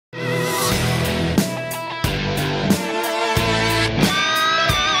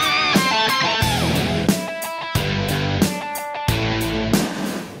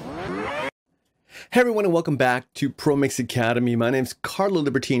Hey everyone, and welcome back to ProMix Academy. My name's Carlo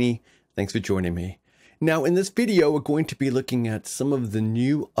Libertini. Thanks for joining me. Now in this video, we're going to be looking at some of the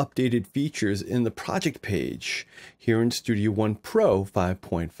new updated features in the project page here in Studio One Pro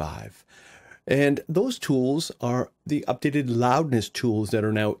 5.5. And those tools are the updated loudness tools that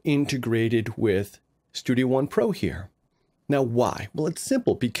are now integrated with Studio One Pro here. Now why? Well, it's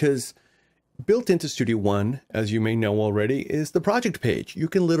simple because built into Studio One, as you may know already, is the project page. You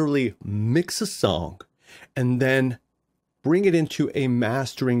can literally mix a song and then bring it into a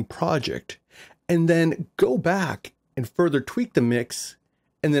mastering project and then go back and further tweak the mix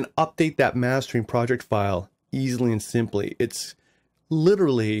and then update that mastering project file easily and simply. It's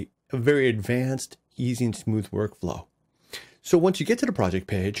literally a very advanced, easy and smooth workflow. So once you get to the project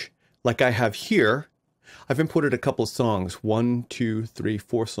page, like I have here, I've imported a couple of songs, 1, 2, 3,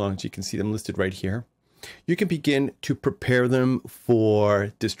 4 songs. You can see them listed right here. You can begin to prepare them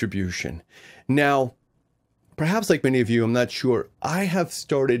for distribution. Now, perhaps like many of you, I'm not sure, I have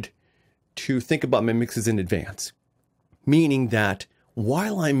started to think about my mixes in advance, meaning that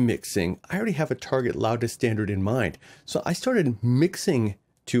while I'm mixing, I already have a target loudness standard in mind. So I started mixing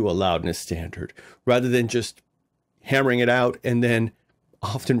to a loudness standard rather than just hammering it out and then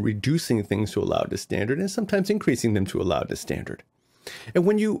often reducing things to a loudness standard and sometimes increasing them to a loudness standard. And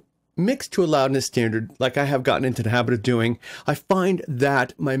when you mix to a loudness standard, like I have gotten into the habit of doing, I find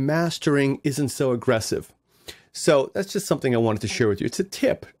that my mastering isn't so aggressive. So that's just something I wanted to share with you. It's a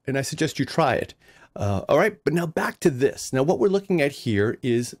tip, and I suggest you try it. All right, but now back to this. Now what we're looking at here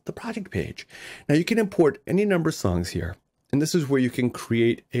is the project page. Now you can import any number of songs here. And this is where you can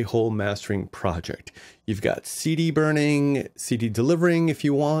create a whole mastering project. You've got CD burning, CD delivering if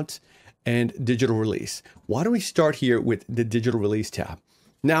you want, and digital release. Why don't we start here with the digital release tab?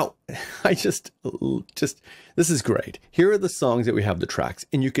 Now, this is great. Here are the songs that we have, the tracks,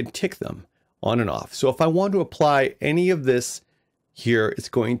 and you can tick them on and off. So if I want to apply any of this here, it's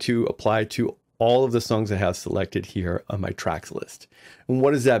going to apply to all of the songs I have selected here on my tracks list. And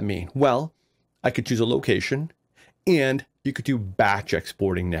what does that mean? Well, I could choose a location, and you could do batch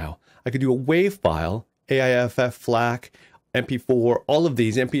exporting now. I could do a WAV file, AIFF, FLAC, MP4, all of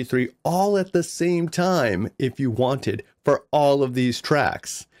these, MP3, all at the same time if you wanted for all of these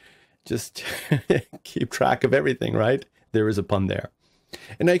tracks. Just keep track of everything, right? There is a pun there.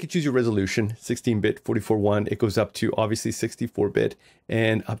 And now you can choose your resolution, 16-bit, 44.1. It goes up to obviously 64-bit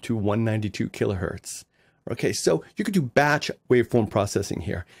and up to 192 kilohertz. Okay, so you could do batch waveform processing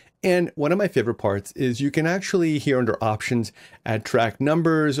here. And one of my favorite parts is you can actually, here under options, add track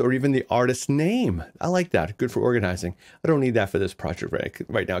numbers or even the artist's name. I like that. Good for organizing. I don't need that for this project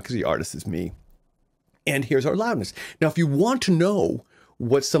right now because the artist is me. And here's our loudness. Now, if you want to know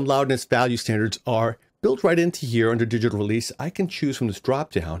what some loudness value standards are built right into here under digital release, I can choose from this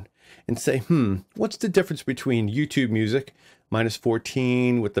drop down and say, what's the difference between YouTube Music,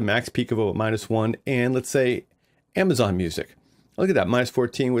 -14 with the max peak of about -1, and let's say Amazon Music. Look at that,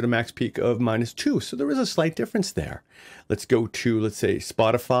 -14 with a max peak of -2. So there is a slight difference there. Let's go to, let's say,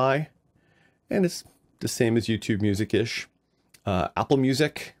 Spotify, and it's the same as YouTube Music-ish. Apple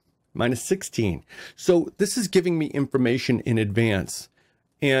Music, -16. So this is giving me information in advance.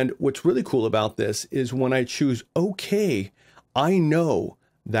 And what's really cool about this is when I choose OK, I know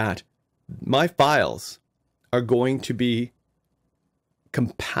that my files are going to be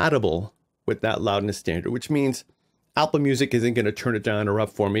compatible with that loudness standard, which means Apple Music isn't going to turn it down or up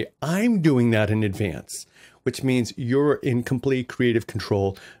for me. I'm doing that in advance, which means you're in complete creative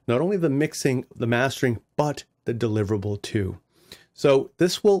control, not only the mixing, the mastering, but the deliverable too. So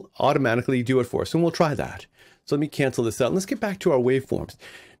this will automatically do it for us, and we'll try that. So let me cancel this out, and let's get back to our waveforms.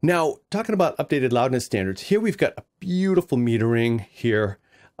 Now, talking about updated loudness standards, here we've got a beautiful metering here,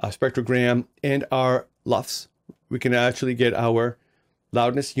 a spectrogram, and our LUFS. We can actually get our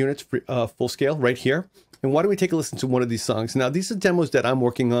loudness units full scale right here. And why don't we take a listen to one of these songs? Now, these are demos that I'm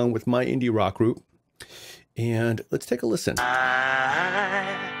working on with my indie rock group. And let's take a listen.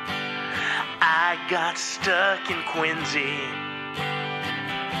 I got stuck in Quincy.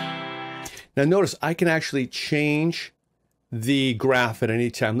 Now, notice I can actually change the graph at any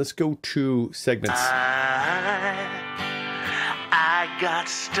time. Let's go to segments. I got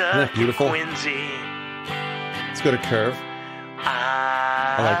stuck in Quincy. Let's go to curve.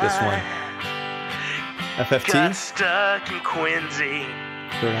 I like this one. FFT. Got stuck in Quincy,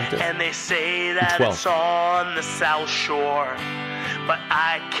 and they say that it's on the South Shore, but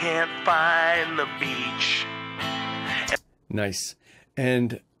I can't find the beach. Nice.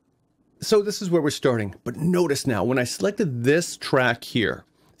 And so this is where we're starting. But notice now, when I selected this track here,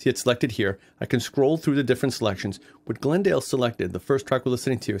 See, it's selected here. I can scroll through the different selections. With Glendale selected, the first track we're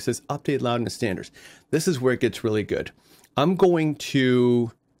listening to, it says update loudness standards. This is where it gets really good. I'm going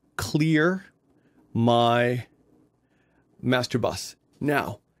to clear my master bus.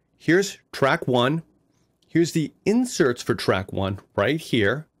 Now, here's track 1. Here's the inserts for track 1 right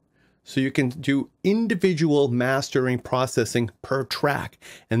here. So you can do individual mastering processing per track.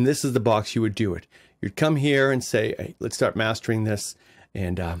 And this is the box you would do it. You'd come here and say, hey, let's start mastering this.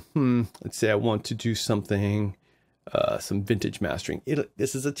 And let's say I want to do something, some vintage mastering.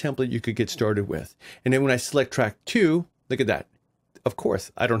 This is a template you could get started with. And then when I select track 2, look at that. Of course,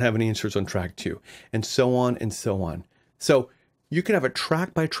 I don't have any inserts on track 2, and so on and so on. So you can have a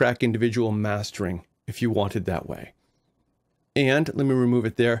track by track individual mastering if you want it that way. And let me remove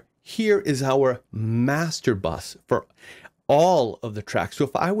it there. Here is our master bus for all of the tracks. So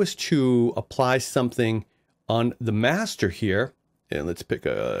if I was to apply something on the master here, and let's pick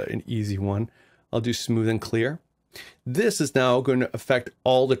an easy one. I'll do smooth and clear. This is now going to affect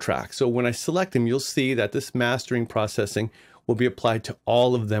all the tracks. So when I select them, you'll see that this mastering processing will be applied to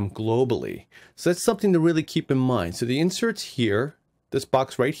all of them globally. So that's something to really keep in mind. So the inserts here, this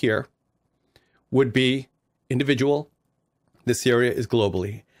box right here, would be individual. This area is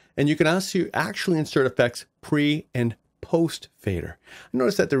globally. And you can also actually insert effects pre and post fader.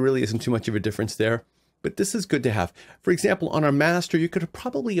 Notice that there really isn't too much of a difference there, but this is good to have. For example, on our master, you could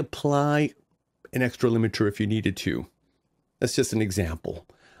probably apply an extra limiter if you needed to. That's just an example.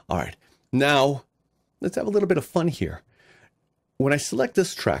 All right, now let's have a little bit of fun here. When I select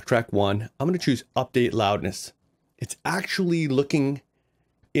this track, track 1, I'm going to choose update loudness. It's actually looking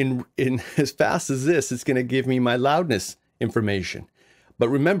in as fast as this, it's going to give me my loudness information. But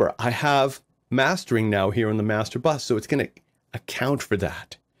remember, I have mastering now here on the master bus, so it's going to account for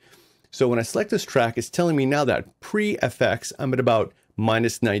that. So when I select this track, it's telling me now that pre-FX, I'm at about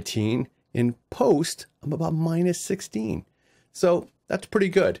 -19. In post, I'm about -16. So that's pretty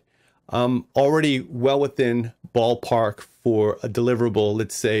good. Already well within ballpark for a deliverable,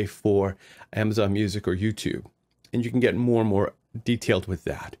 let's say for Amazon Music or YouTube. And you can get more and more detailed with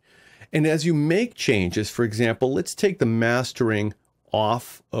that. And as you make changes, for example, let's take the mastering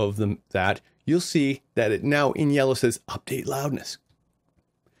off of that. You'll see that it now in yellow says update loudness.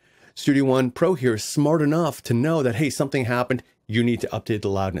 Studio One Pro here is smart enough to know that, hey, something happened, you need to update the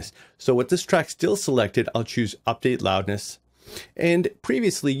loudness. So with this track still selected, I'll choose update loudness. And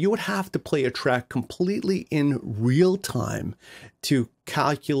previously you would have to play a track completely in real time to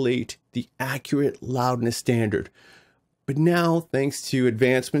calculate the accurate loudness standard. But now, thanks to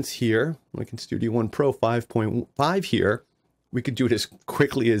advancements here, like in Studio One Pro 5.5 here, we could do it as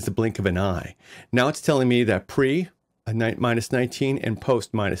quickly as the blink of an eye. Now it's telling me that pre -19 and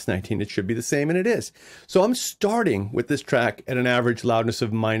post -19. It should be the same, and it is. So I'm starting with this track at an average loudness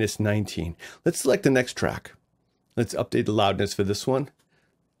of -19. Let's select the next track. Let's update the loudness for this one.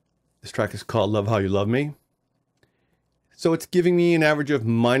 This track is called Love How You Love Me. So it's giving me an average of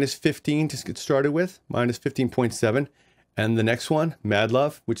 -15 to get started with, -15.7. And the next one, Mad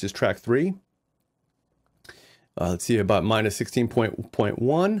Love, which is track 3. Let's see, about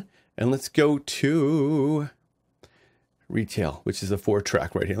 -16.1. And let's go to Retail, which is a 4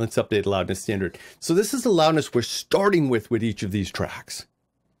 track right here. Let's update the loudness standard. So this is the loudness we're starting with each of these tracks.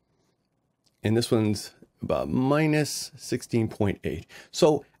 And this one's about -16.8.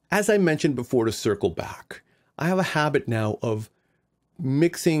 So as I mentioned before, to circle back, I have a habit now of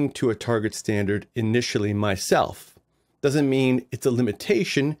mixing to a target standard initially myself. Doesn't mean it's a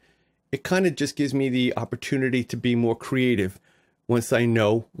limitation. It kind of just gives me the opportunity to be more creative once I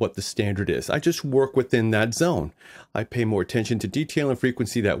know what the standard is. I just work within that zone. I pay more attention to detail and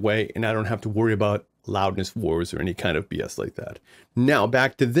frequency that way, and I don't have to worry about loudness wars or any kind of BS like that. Now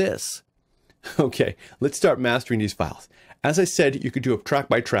back to this. Okay, let's start mastering these files. As I said, you could do a track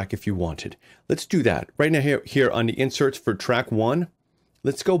by track if you wanted. Let's do that. Right now here on the inserts for track 1,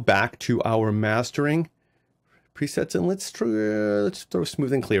 let's go back to our mastering presets, and let's throw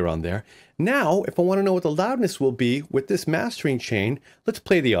smooth and clear on there. Now, if I want to know what the loudness will be with this mastering chain, let's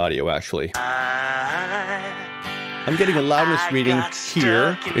play the audio actually. I'm getting a loudness reading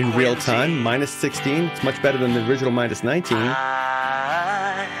here in real time, -16. It's much better than the original -19.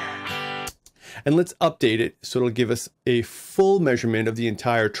 And let's update it so it'll give us a full measurement of the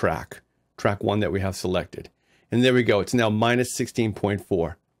entire track, track 1 that we have selected. And there we go, it's now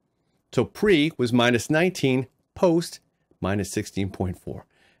 -16.4. So pre was -19, post -16.4.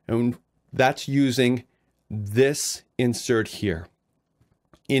 And that's using this insert here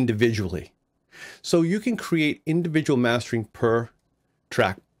individually. So you can create individual mastering per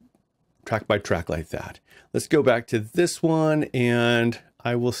track by track like that. Let's go back to this one, and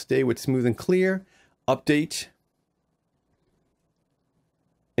I will stay with smooth and clear, update.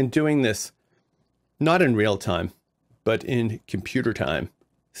 And doing this, not in real time, but in computer time,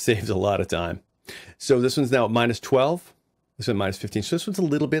 saves a lot of time. So this one's now at -12. This one -15. So this one's a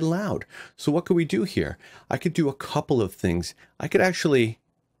little bit loud. So what could we do here? I could do a couple of things. I could actually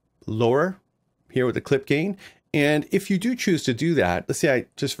lower here with the clip gain. And if you do choose to do that, let's say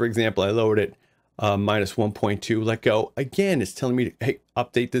just for example, I lowered it -1.2, let go. Again, it's telling me to, hey,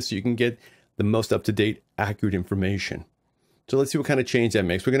 update this so you can get the most up-to-date, accurate information. So let's see what kind of change that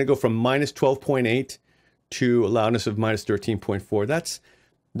makes. We're going to go from -12.8 to a loudness of -13.4. That's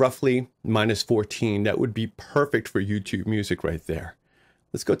roughly -14. That would be perfect for YouTube music right there.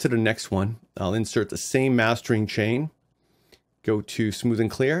 Let's go to the next one. I'll insert the same mastering chain. Go to smooth and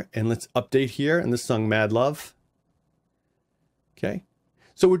clear, and let's update here in the song Mad Love. Okay.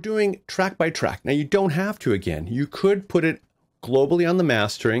 So we're doing track by track. Now you don't have to again. You could put it globally on the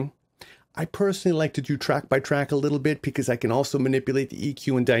mastering. I personally like to do track by track a little bit because I can also manipulate the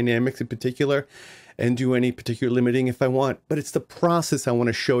EQ and dynamics in particular and do any particular limiting if I want. But it's the process I want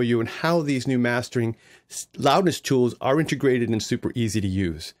to show you and how these new mastering loudness tools are integrated and super easy to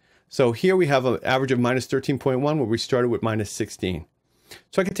use. So here we have an average of -13.1 where we started with -16.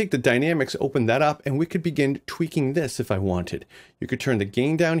 So I can take the dynamics, open that up, and we could begin tweaking this if I wanted. You could turn the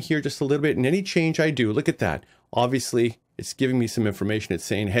gain down here just a little bit, and any change I do, look at that. Obviously, it's giving me some information. It's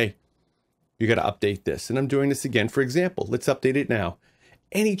saying, hey, you got to update this. And I'm doing this again. For example, let's update it now.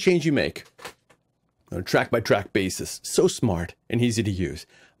 Any change you make on a track by track basis, so smart and easy to use.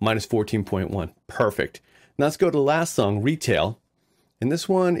 -14.1, perfect. Now let's go to the last song, Retail. And this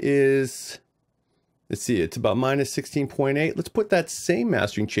one is, let's see, it's about -16.8. Let's put that same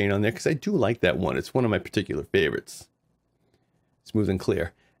mastering chain on there because I do like that one. It's one of my particular favorites. Smooth and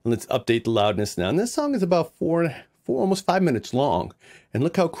clear. And let's update the loudness now. And this song is about almost 5 minutes long. And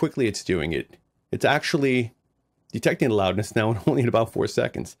look how quickly it's doing it. It's actually detecting the loudness now only in about 4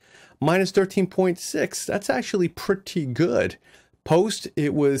 seconds. -13.6, that's actually pretty good. Post,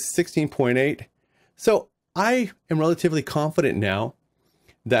 it was 16.8. So I am relatively confident now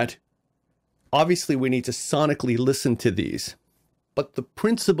that obviously we need to sonically listen to these. But the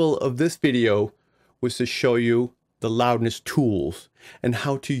principle of this video was to show you the loudness tools and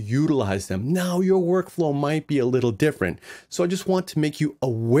how to utilize them. Now your workflow might be a little different. So I just want to make you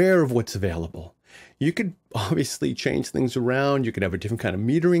aware of what's available. You could obviously change things around. You could have a different kind of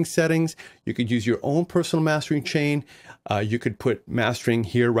metering settings. You could use your own personal mastering chain. You could put mastering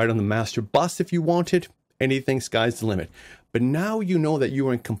here right on the master bus if you wanted. Anything, sky's the limit. But now you know that you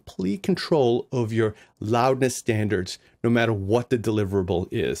are in complete control of your loudness standards, no matter what the deliverable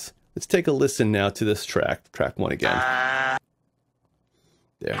is. Let's take a listen now to this track 1 again.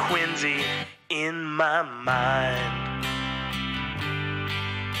 There. Quincy in my mind.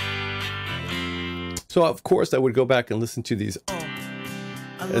 So of course I would go back and listen to these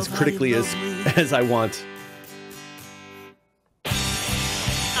as critically as I want.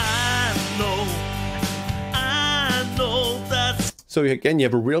 So again, you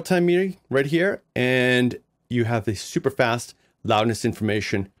have a real-time meter right here, and you have the super fast loudness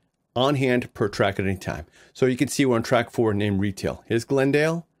information on hand per track at any time. So you can see we're on track 4 named Retail. Here's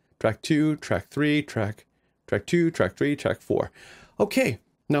Glendale, track 2, track 3, track 2, track 3, track 4. Okay,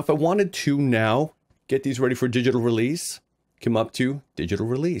 now if I wanted to now get these ready for digital release, come up to digital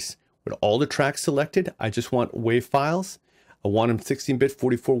release. With all the tracks selected, I just want WAV files. I want them 16-bit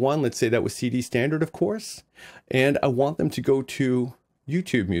 44.1. Let's say that was CD standard, of course. And I want them to go to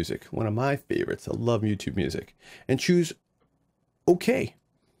YouTube Music, one of my favorites. I love YouTube Music. And choose OK.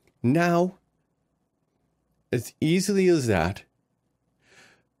 Now, as easily as that,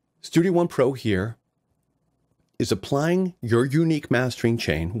 Studio One Pro here is applying your unique mastering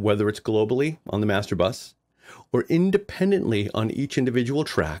chain, whether it's globally on the master bus or independently on each individual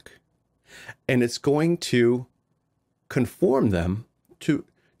track. And it's going to conform them to,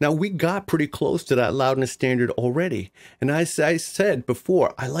 now we got pretty close to that loudness standard already. And as I said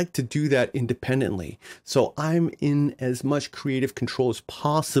before, I like to do that independently. So I'm in as much creative control as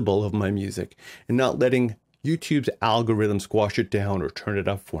possible of my music and not letting YouTube's algorithm squash it down or turn it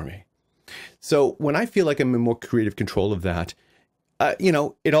up for me. So when I feel like I'm in more creative control of that,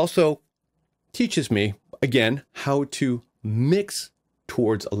 it also teaches me, again, how to mix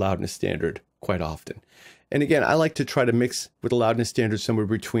towards a loudness standard quite often. And again, I like to try to mix with a loudness standard somewhere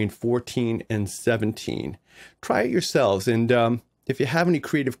between 14 and 17. Try it yourselves. And if you have any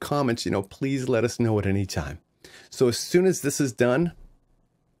creative comments, please let us know at any time. So as soon as this is done,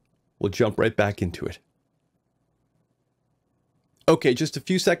 we'll jump right back into it. Okay, just a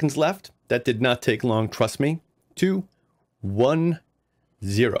few seconds left. That did not take long, trust me. 2, 1,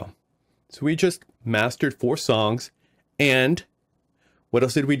 0. So we just mastered 4 songs. And what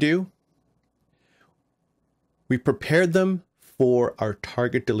else did we do? We prepared them for our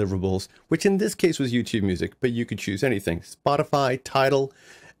target deliverables, which in this case was YouTube Music, but you could choose anything. Spotify, Tidal,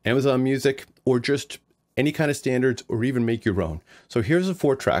 Amazon Music, or just any kind of standards, or even make your own. So here's the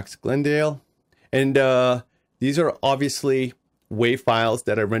 4 tracks, Glendale. And these are obviously WAV files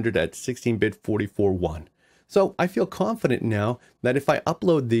that I rendered at 16-bit 44.1. So I feel confident now that if I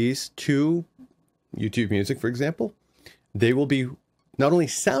upload these to YouTube Music, for example, they will be not only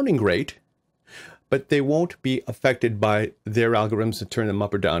sounding great, but they won't be affected by their algorithms to turn them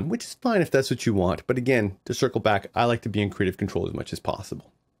up or down, which is fine if that's what you want. But again, to circle back, I like to be in creative control as much as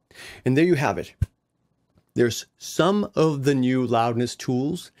possible. And there you have it. There's some of the new Loudness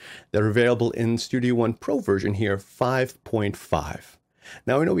tools that are available in Studio One Pro version here, 5.5.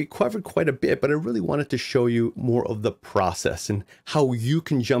 Now, I know we covered quite a bit, but I really wanted to show you more of the process and how you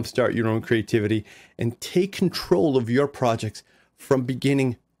can jumpstart your own creativity and take control of your projects from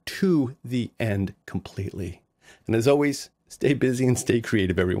beginning to the end completely. And as always, stay busy and stay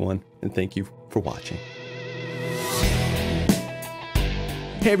creative, everyone. And thank you for watching.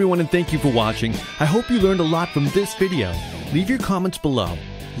 Hey everyone, and thank you for watching. I hope you learned a lot from this video. Leave your comments below.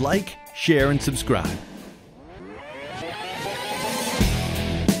 Like, share, and subscribe.